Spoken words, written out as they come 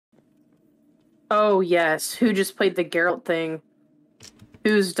Oh, yes. Who just played the Geralt thing?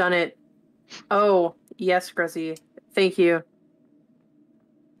 Who's done it? Oh, yes, Gruzzy. Thank you.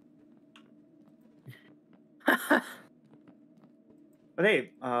 But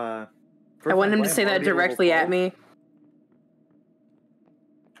hey, I want him to say that directly at me.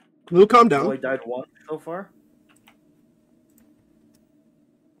 Lou, calm down. Only died once so far.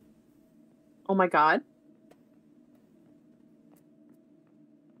 Oh my god.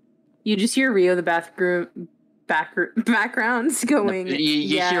 You just hear Rio in the backgrounds going. You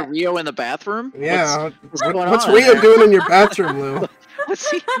hear Rio in the bathroom? Yeah. What's going What's on Rio there? doing in your bathroom, Lou?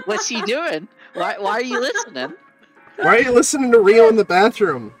 What's he doing? Why are you listening? Why are you listening to Rio in the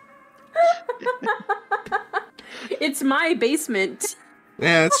bathroom? It's my basement.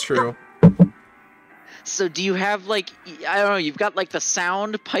 Yeah, that's true. So do you have, like, I don't know, you've got, like, the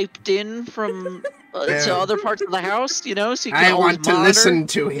sound piped in from to other parts of the house, you know? So you can I want to monitor? listen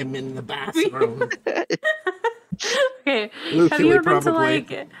to him in the bathroom. Okay. Luke, Have you ever been probably.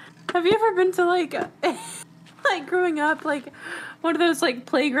 to like like growing up, like one of those like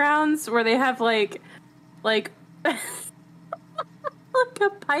playgrounds where they have like like a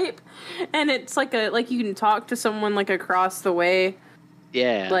pipe and it's like you can talk to someone like across the way?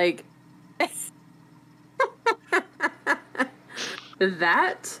 Yeah. Like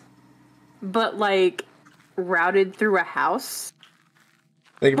that, but like routed through a house.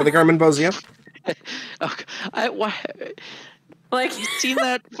 Thank you for the Garmin Bozia. Like, you seen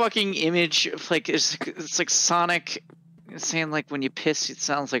that fucking image of, like, it's like Sonic saying, like, when you piss, it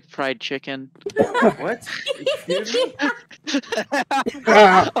sounds like fried chicken? What? Excuse me?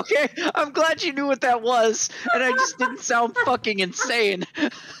 Okay, I'm glad you knew what that was, and I just didn't sound fucking insane.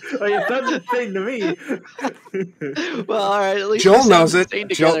 Like, it sounds insane to me. Well, alright, at least Joel knows it.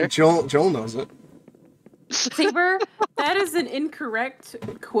 Joel knows it. Saber, that is an incorrect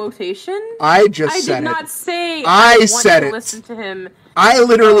quotation. I just said it. I did not say I said want to it. listen to him. I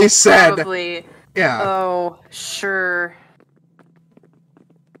literally said. Probably. Yeah. Oh, sure.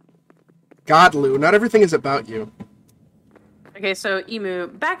 God, Lou, not everything is about you. Okay, so Emu,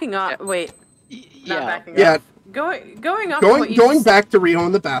 backing up. Yeah. Wait. Yeah. Not backing Yeah. up. Going off. What you Going just, back to Rio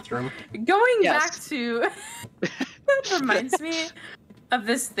in the bathroom. Going Yes. back to. That reminds me of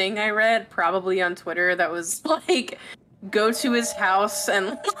this thing I read, probably on Twitter, that was like, go to his house and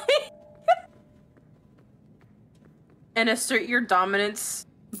like, and assert your dominance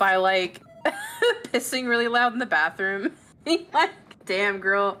by like pissing really loud in the bathroom. Like, damn,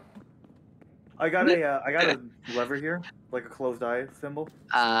 girl. I got a lever here, like a closed eye symbol.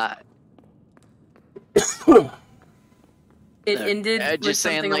 It ended with just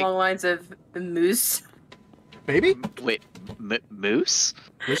saying, something like, along the lines of moose. Baby? Wait, Moose?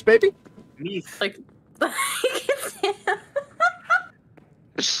 Moose baby? Meese. Like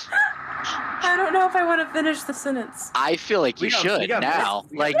I don't know if I want to finish the sentence. I feel like you should now.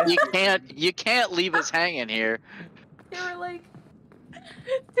 missed. Like, you can't leave us hanging here. They were like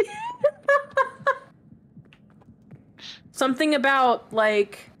something about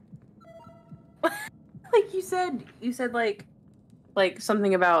like you said like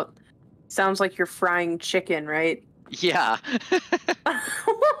something about sounds like you're frying chicken, right? Yeah.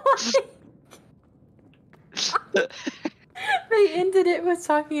 They ended it with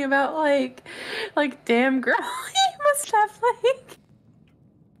talking about like damn girl, you must have like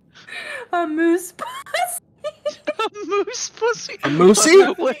a moose pussy. A moose pussy? A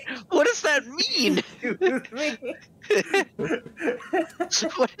moosey? What does that mean?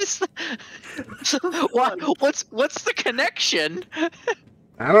 What is that? What's the connection?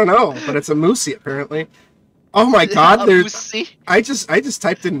 I don't know, but it's a moosey apparently. Oh my god, there's Moosey? I just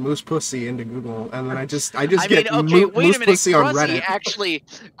typed in moose pussy into Google and then I just get okay, wait moose a minute. pussy on Reddit.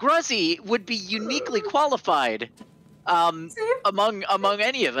 Gruzzy would be uniquely qualified among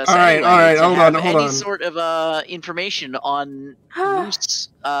any of us. All right, to hold have on. any sort of information on moose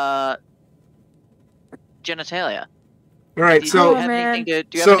genitalia. All right, Do you so have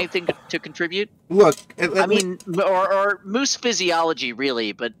anything to contribute? look, I mean, or moose physiology,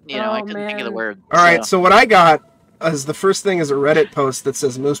 really, but you know, I couldn't think of the word. All right, so what I got as the first thing is a Reddit post that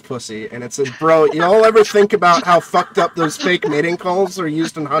says moose pussy, and it says, "Bro, y'all ever think about how fucked up those fake mating calls are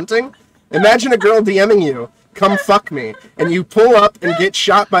used in hunting? Imagine a girl DMing you, 'Come fuck me,' and you pull up and get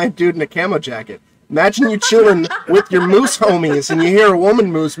shot by a dude in a camo jacket. Imagine you chilling with your moose homies and you hear a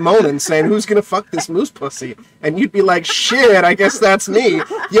woman moose moaning saying, 'Who's gonna fuck this moose pussy?' And you'd be like, 'Shit, I guess that's me.'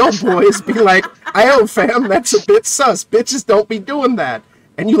 Yo, boys be like, 'Ayo, fam, that's a bit sus. Bitches don't be doing that.'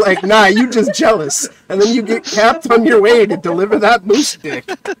 And you like, 'Nah, you just jealous.' And then you get capped on your way to deliver that moose dick.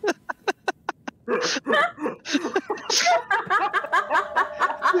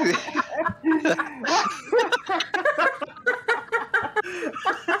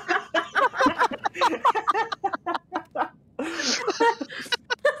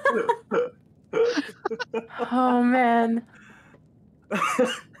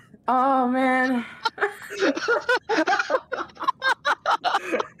 Oh man.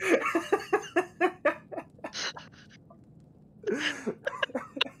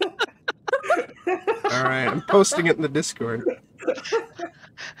 All right, I'm posting it in the Discord.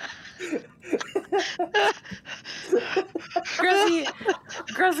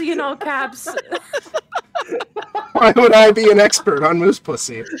 Grizzly in all caps. Why would I be an expert on moose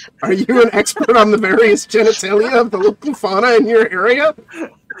pussy? Are you an expert on the various genitalia of the local fauna in your area?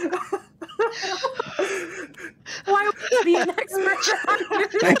 Why would you be an expert on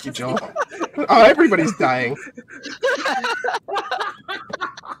moose? Thank you, Joel. Oh, everybody's dying.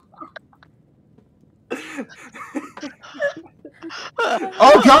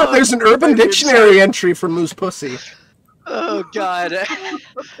 Oh god, there's an Urban Dictionary entry for moose pussy. Oh god.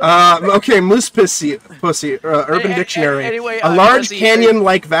 Okay, moose pussy. Urban Dictionary. Anyway, a large Fuzzy,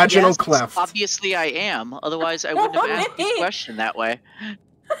 canyon-like vaginal yes, cleft. Obviously, I am. Otherwise, I wouldn't have asked the question that way.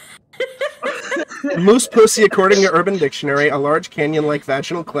 Moose pussy, according to Urban Dictionary, a large canyon-like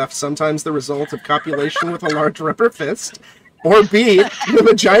vaginal cleft, sometimes the result of copulation with a large rubber fist, or B, the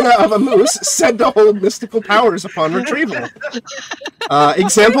vagina of a moose said to hold mystical powers upon retrieval.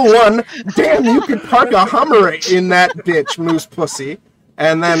 Example 1, damn, you could park a Hummer in that bitch, moose pussy.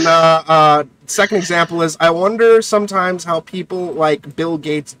 And then second example is, I wonder sometimes how people like Bill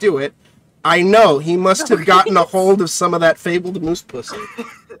Gates do it. I know, he must have gotten a hold of some of that fabled moose pussy.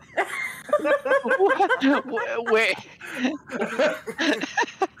 Wait.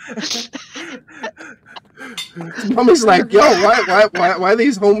 Mommy's like, yo, why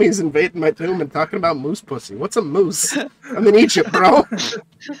these homies invading my tomb and talking about moose pussy? What's a moose? I'm in Egypt, bro.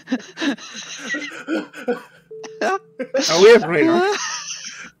 Oh, we have radar.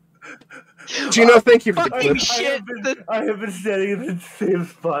 Gino, thank you for the clip. Shit. I have been standing in the same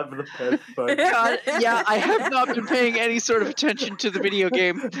spot for the past 5 minutes. God, yeah, I have not been paying any sort of attention to the video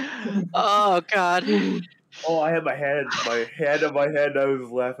game. Oh god. Oh, I had my hand on my head. I was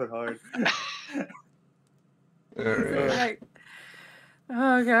laughing hard. Alright.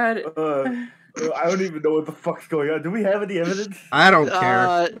 Oh god. I don't even know what the fuck's going on. Do we have any evidence? I don't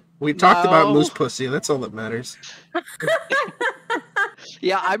care. We talked about no. moose pussy. That's all that matters.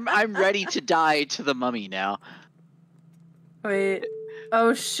 Yeah, I'm ready to die to the mummy now. Wait.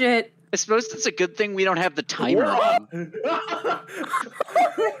 Oh shit. I suppose it's a good thing we don't have the timer on. Well,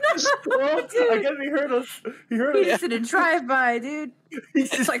 I guess he heard us. He heard He us. just did a drive-by, dude.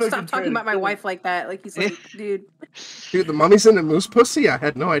 He's It's like, stop talking about my wife like that. Like, he's like, dude. Dude, the mummy's into moose pussy? I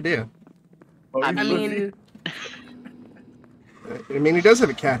had no idea. I mean... He does have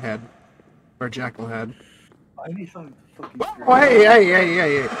a cat head. Or a jackal head. I need something fucking. Oh,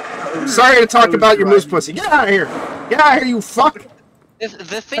 hey. Sorry to talk about your moose pussy. Get out of here. Get out of here, you fuck.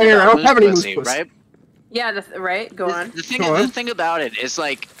 The thing Here, I about don't have any moose moose pussy, pussy. right? Yeah, right? Go on. The thing about it is,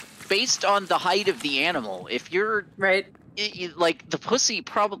 like, based on the height of the animal, if you're... Right? Like, the pussy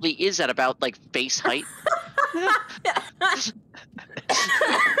probably is at about, like, face height.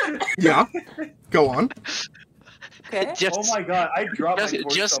 Yeah. Go on. Okay. Oh my god, I dropped my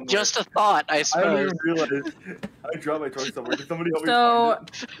toy somewhere. Just a thought, I I suppose. don't even realize. I dropped my toy somewhere. Can somebody help me find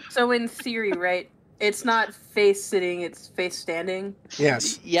it? So in theory, right? It's not face sitting, it's face standing,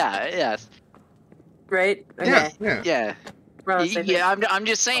 Yes. Yeah. right? Okay. Yeah. We're on the same page. Yeah, I'm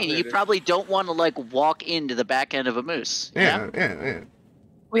just saying, you probably don't want to, like, walk into the back end of a moose. Yeah.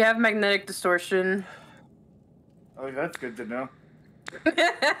 We have magnetic distortion. Oh, that's good to know.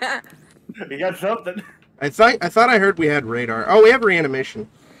 You got something. I thought I heard we had radar. Oh, we have reanimation.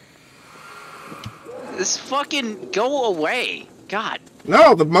 This fucking go away. God.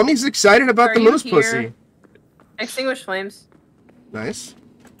 No, the mummy's excited about Are the you moose here? pussy. Extinguish flames. Nice.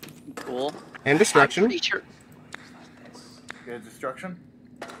 Cool. And destruction. I'm pretty sure. Good destruction.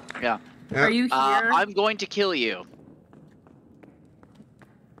 Yeah. Yeah. Are you here? I'm going to kill you.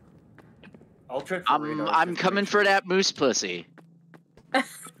 I'll check for radar. I'm coming for that moose pussy.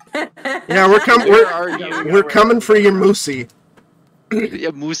 Yeah, we're Where are you? we're coming for your moosey.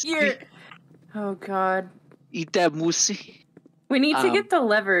 Yeah, moose. You're... Oh god. Eat that moosey. We need to get the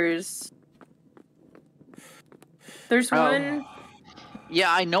levers. There's one. Yeah,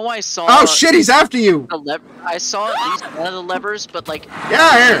 I know I saw... Oh shit, he's after you! I saw at least one of the levers, but like...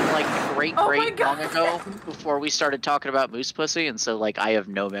 Yeah, here! Like great Oh my long ago, before we started talking about moose pussy, and so like I have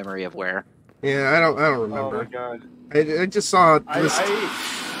no memory of where. Yeah, I don't Oh remember. my god. I just saw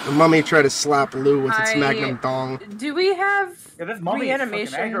the mummy try to slap Lou with its magnum dong. Do we have Yeah, this mommy is fucking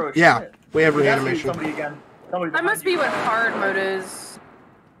reanimation? aggro as Yeah, shit. we have We gotta see reanimation. somebody again. Somebody That must behind be you. what hard mode is.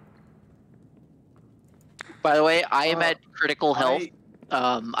 By the way, I am at critical health.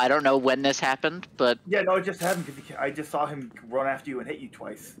 I don't know when this happened, but Yeah, no, it just happened because I just saw him run after you and hit you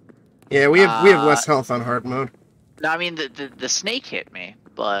twice. Yeah, we have less health on hard mode. no, I mean the snake hit me,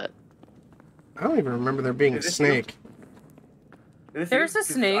 but I don't even remember there being a Is this snake. There's a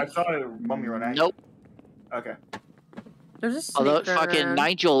snake. I saw a mummy run at you. nope. Okay. There's a snake. Although running fucking around.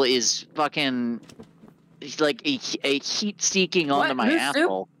 Nigel is fucking he's like a heat seeking What? onto my Moose soup?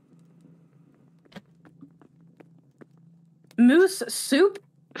 asshole. Moose soup?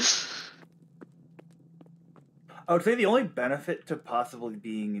 I would say the only benefit to possibly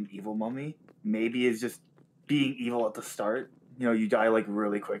being an evil mummy maybe is just being evil at the start. You know, you die like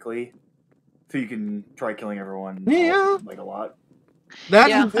really quickly, so you can try killing everyone. Yeah. Like a lot. That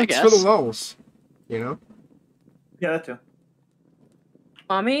Yeah, and I it's for the guess. lulls. You know? Yeah, that too.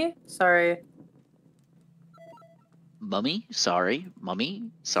 Mommy? Sorry. Mummy, sorry. Mummy,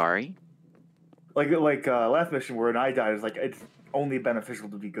 sorry. Like last mission where I died is like it's only beneficial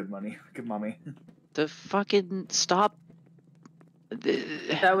to be good mummy. The fucking stop.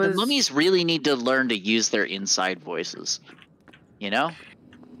 The was- mummies really need to learn to use their inside voices. You know?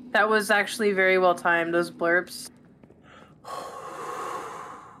 That was actually very well timed, those blurps.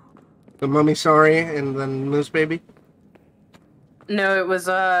 The mummy, sorry, and then Moose Baby. No, it was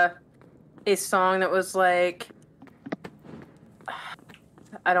a song that was like,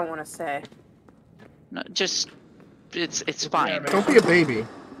 I don't want to say. No, just it's fine. Don't be a baby.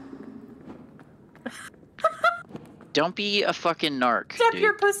 Don't be a fucking narc, Step dude.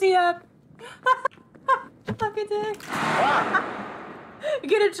 your pussy up. Suck a dick.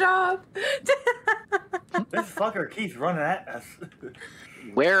 Get a job. This fucker keeps running at us.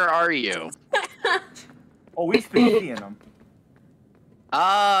 Where are you? Oh, we speak seeing him.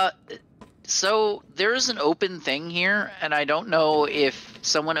 So there's an open thing here, and I don't know if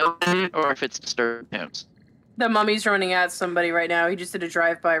someone opened it or if it's disturbed hymns. The mummy's running at somebody right now. He just did a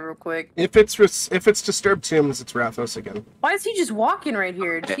drive-by real quick. If it's disturbed tombs, it's Rathos again. Why is he just walking right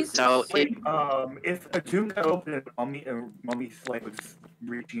here? Jesus. So Wait, if a tomb got open and mummy's like was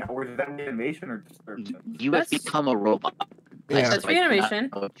reaching outward, is that animation or disturbed? you have That's- become a robot. Yeah. That's I do not reanimation.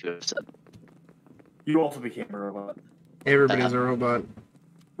 know what you have said. You also became a robot. Everybody's a robot.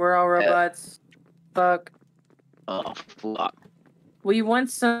 We're all robots. Fuck. Oh, fuck. We want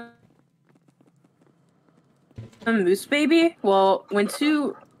some moose baby? Well, when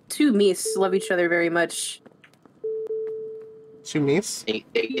two meese love each other very much. Two meats? They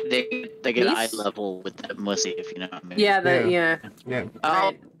get eye Please? level with that mussy, if you know what I mean. Yeah, yeah. Yeah. Oh,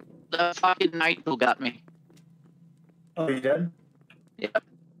 Right. the fucking Nigel got me. Oh, you dead?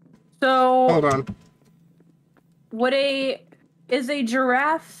 So Hold on. is a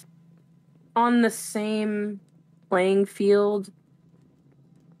giraffe on the same playing field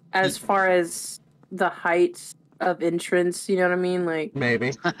as far as the height of entrance, you know what I mean? Like,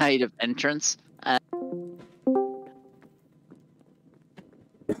 Maybe. Height of entrance.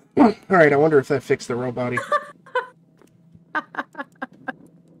 Alright, I wonder if that fixed the robot.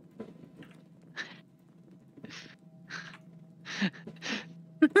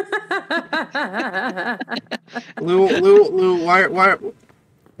 Lou,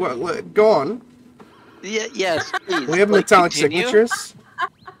 what, go on. Yeah, yes, please. We have Like, metallic continue? signatures.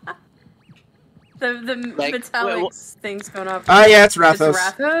 the Like, metallic wait, thing's going off. Ah, yeah, it's Is Rathos.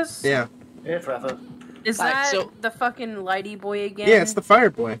 Rathos? Yeah. Yeah, it's Rafa. Is Alright, that so- the fucking lighty boy again? Yeah, it's the fire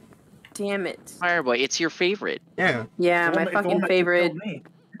boy. Damn it. Fireboy, it's your favorite. Yeah. Yeah, It's the my one that- it's the fucking one that favorite. killed me.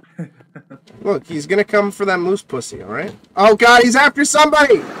 Look, he's gonna come for that moose pussy, alright? Oh god, he's after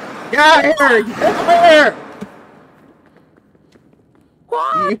somebody! Get out of here! Get over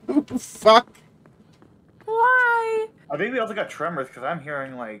What? here! You fuck. Why? I think we also got tremors because I'm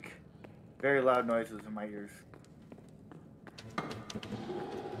hearing like very loud noises in my ears.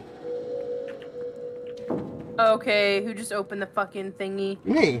 Okay, who just opened the fucking thingy?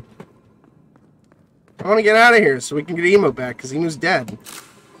 Me. I wanna get out of here so we can get Emo back, because Emo's dead.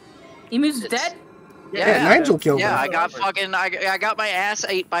 Emu's It's- dead? Yeah, Nigel killed Yeah, him. I got fucking, I got my ass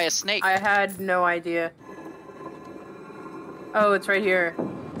ate by a snake. I had no idea. Oh, it's right here.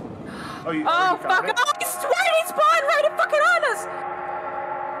 Oh, you Oh, already fuck! found it? Oh, he's right! He spawned right in fucking on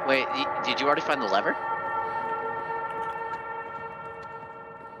us! Wait, did you already find the lever?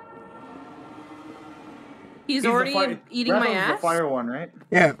 He's the already fire- eating my Rafa's ass? the fire one, right?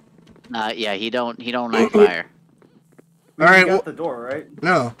 Yeah. Yeah, he don't like fire. Alright, You well, got the door, right?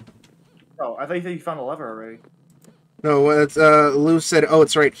 no. Oh, I thought you said you found the lever already. No, it's, Lou said, oh,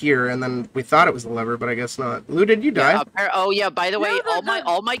 it's right here, and then we thought it was the lever, but I guess not. Lou, did you die? Oh yeah, by the way, No, the-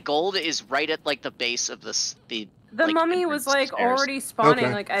 all my gold is right at like the base of the The like, mummy was entrance like stairs. already spawning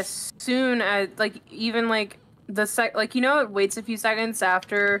Okay. like as soon as like even like like it waits a few seconds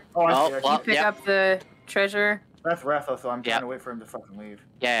after Oh, I Oh, see. I see. well, you pick yep. up the treasure. That's Ratho, so I'm trying Yep. to wait for him to fucking leave.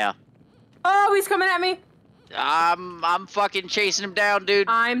 Yeah. Oh, he's coming at me. I'm fucking chasing him down, dude.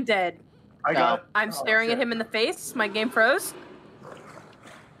 I'm dead. I got. I'm staring at him in the face. My game froze.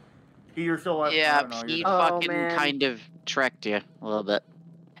 You're still alive. Yeah, Oh, no, he you're Oh, fucking man. kind of trekked you a little bit.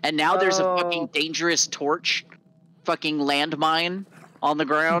 And now there's a fucking dangerous torch, fucking landmine on the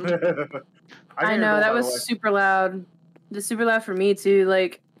ground. I know, that was super loud. It's super loud for me too.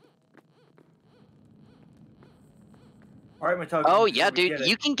 Like, All right, Matug. Oh yeah, dude,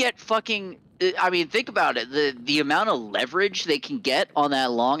 you can get fucking. I mean, think about it. The amount of leverage they can get on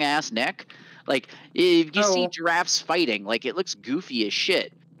that long ass neck. Like, if you see giraffes fighting, like it looks goofy as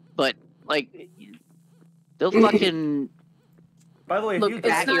shit. But like, they'll fucking. By the way, if look, you it's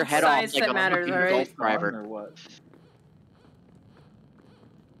die, not your head size off like that a matters, fucking alright? golf driver. or what?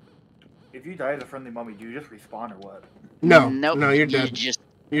 If you die as a friendly mummy, do you just respawn or what? No, Nope, no, you're you dead. just.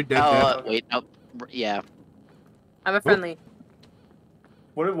 You're dead. Oh, dead. wait, nope. Yeah. I'm a friendly.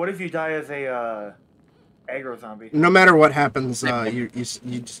 What if you die as a aggro zombie? No matter what happens, you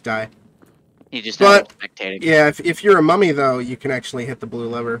just die. You just But- spectating. Yeah, if you're a mummy though, you can actually hit the blue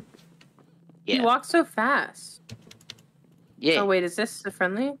lever. He Yeah. walks so fast. Yeah. Oh wait, is this a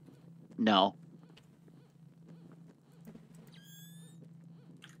friendly? No.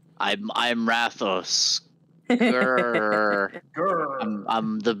 I'm Rathos. Grrr. Grrr.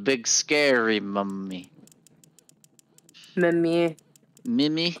 I'm the big scary mummy. Mimi.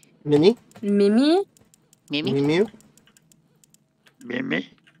 Mimi? Mini? Mimi? Mimi? Mimi? Mimi?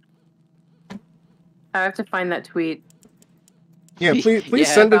 I have to find that tweet Yeah, please Yeah,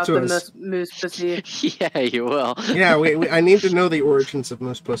 send it about to the us. moose pussy. Yeah, you will. Yeah, I need to know the origins of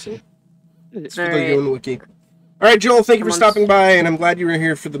Moose Pussy. It's for the Alright. Yoon Wiki. Alright, Joel, thank you for Come on. stopping by, and I'm glad you were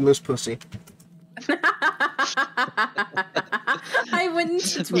here for the Moose Pussy. I went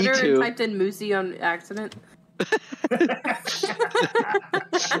into Me Twitter too. and typed in Moosey on accident.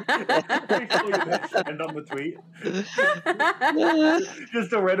 And on the tweet,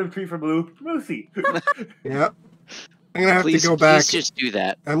 just a random tweet from Blue Moosey. Yeah. I'm gonna have Please, to go back. please just do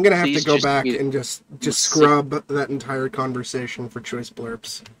that. I'm gonna have please to go just back tweet it. and just scrub that entire conversation for choice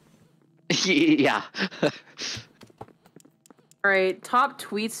blurps. Yeah. Alright, top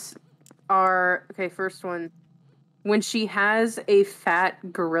tweets are... Okay, first one. When she has a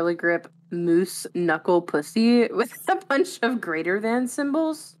fat Gorilla Grip moose knuckle pussy with a bunch of greater than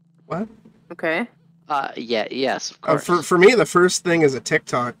symbols. What? Okay. Yeah, yes, of course. For me, the first thing is a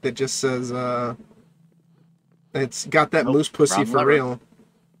TikTok that just says, it's got that Nope, moose pussy wrong for lever. real.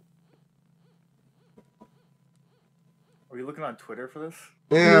 Are you looking on Twitter for this?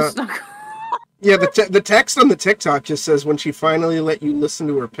 Yeah. Moose knuckle. Yeah, the text on the TikTok just says when she finally let you listen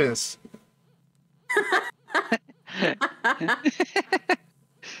to her piss.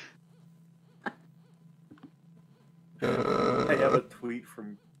 I have a tweet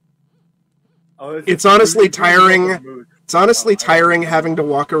from. Oh, It's honestly Moose- tiring. Moose. It's honestly Oh, I- tiring having to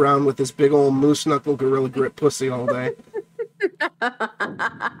walk around with this big old moose knuckle gorilla grip pussy all day.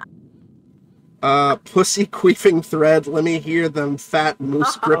 Pussy queefing thread. Let me hear them fat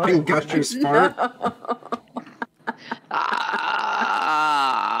moose gripping gushers fart.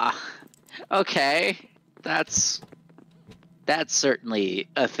 Okay. That's certainly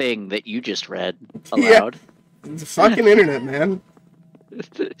a thing that you just read Yeah. aloud. It's fucking internet, man.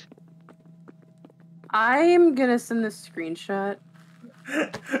 I'm gonna send this screenshot.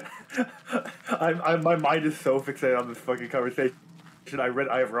 My mind is so fixated on this fucking conversation. I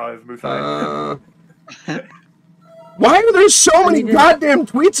have raw as moose eyes. Why are there so many goddamn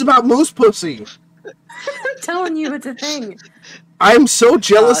tweets about moose pussy? I'm telling you, it's a thing. I'm so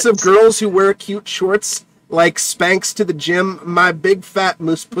jealous of girls who wear cute shorts like Spanx to the gym. My big fat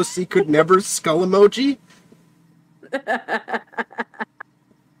moose pussy could never skull emoji.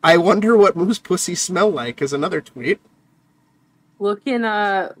 I wonder what moose pussy smell like is another tweet. Look in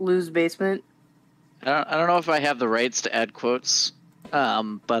Lou's basement. I don't know if I have the rights to add quotes,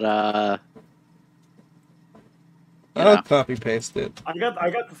 but you know. I'll copy paste it. I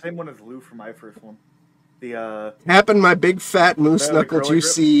got the same one as Lou for my first one. The Happen my big fat moose That knuckle like curly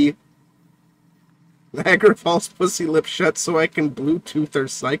juicy. Niagara Falls pussy lip shut so I can Bluetooth her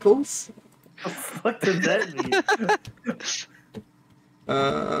cycles. what does that mean?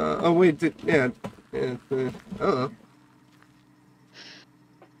 Oh wait,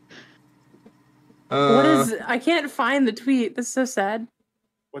 What is? I can't find the tweet. That's so sad.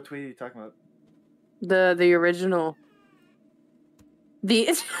 What tweet are you talking about? The original.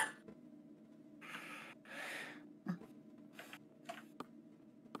 The.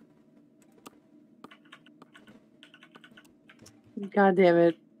 God damn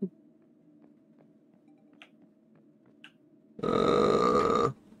it.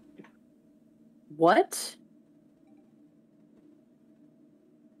 What?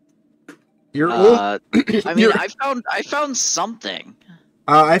 Your I mean, your, I found something.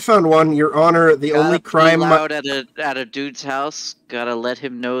 I found one. Your Honor, the only Gotta be crime. loud at a dude's house. Gotta let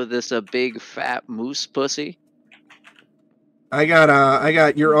him know this a big fat moose pussy. I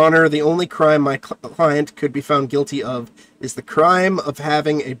got Your Honor. The only crime my client could be found guilty of is the crime of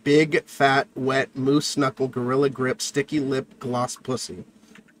having a big, fat, wet moose knuckle, gorilla grip, sticky lip, gloss pussy.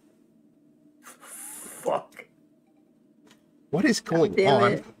 Fuck. What is going damn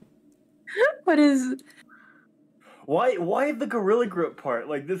on? it. What is? Why the gorilla grip part?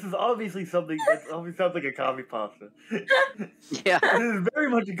 Like, this is obviously something that obviously sounds like a copy pasta. Yeah. This is very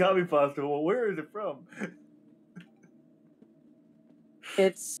much a copy pasta. Well, where is it from?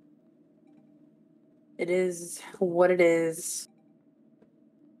 It is what it is.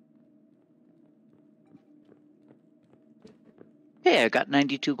 Hey, I got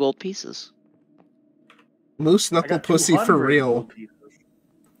 92 gold pieces. Moose I knuckle got pussy for 200 real. gold pieces.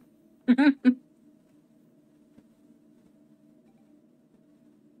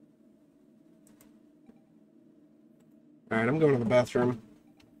 Alright, I'm going to the bathroom.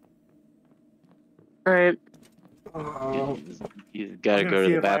 Alright. You gotta I'm gonna go to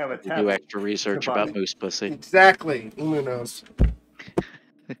see the if I have bathroom a to do tablet extra research to buy. about moose pussy. Exactly. Emu knows.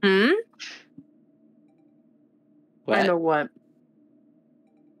 Hmm? I What? know what.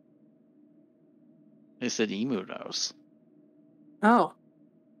 I said emu knows. Oh.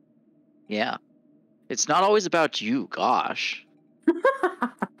 Yeah. It's not always about you, gosh.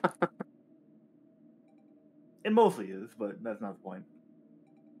 It mostly is, but that's not the point.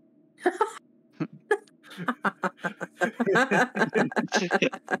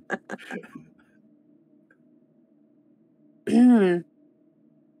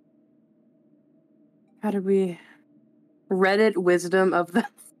 How did we Reddit wisdom of the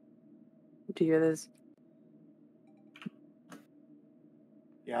do you hear this?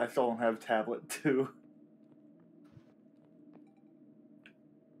 Yeah, I still don't have tablet too.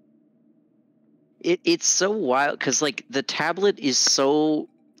 It's so wild because like the tablet is so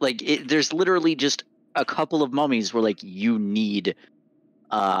like there's literally just a couple of mummies where like you need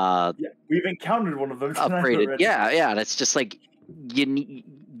Yeah, we've encountered one of them tonight upgraded. already. Yeah, and it's just like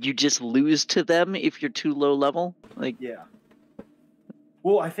you just lose to them if you're too low level. Like Yeah.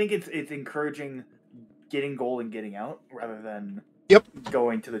 Well, I think it's encouraging getting gold and getting out rather than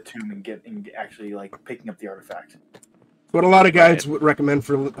going to the tomb and actually like picking up the artifact. What a lot of guides would recommend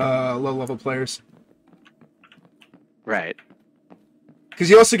for low-level players. Right. Because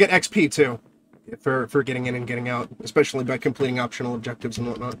you also get XP, too, for getting in and getting out, especially by completing optional objectives and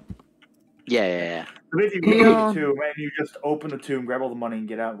whatnot. Yeah. So basically, you go to the tomb, and you just open the tomb, grab all the money, and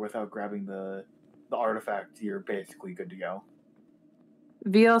get out without grabbing the artifact. You're basically good to go.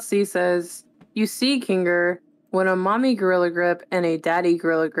 VLC says, you see, Kinger, when a mommy gorilla grip and a daddy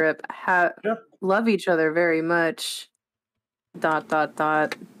gorilla grip love each other very much. ...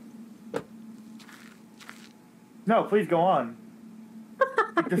 No, please go on.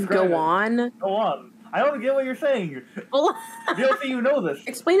 Go on? Go on. I don't get what you're saying. Well, VLC, you know this.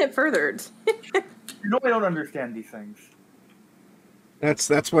 explain it further. You know I don't understand these things.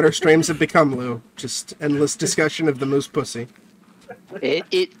 That's what our streams have become, Lou. Just endless discussion of the moose pussy.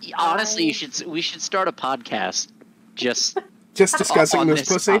 It honestly we should start a podcast just discussing moose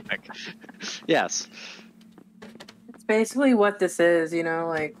pussy. Topic. Yes. It's basically what this is, you know,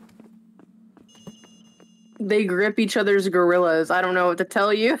 like they grip each other's gorillas. I don't know what to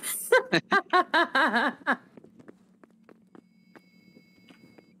tell you.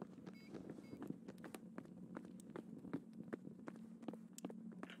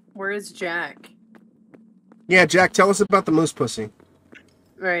 Where is Jack? Yeah, Jack, tell us about the moose pussy.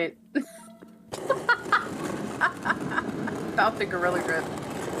 Right. About the gorilla grip.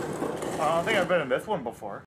 I don't think I've been in this one before.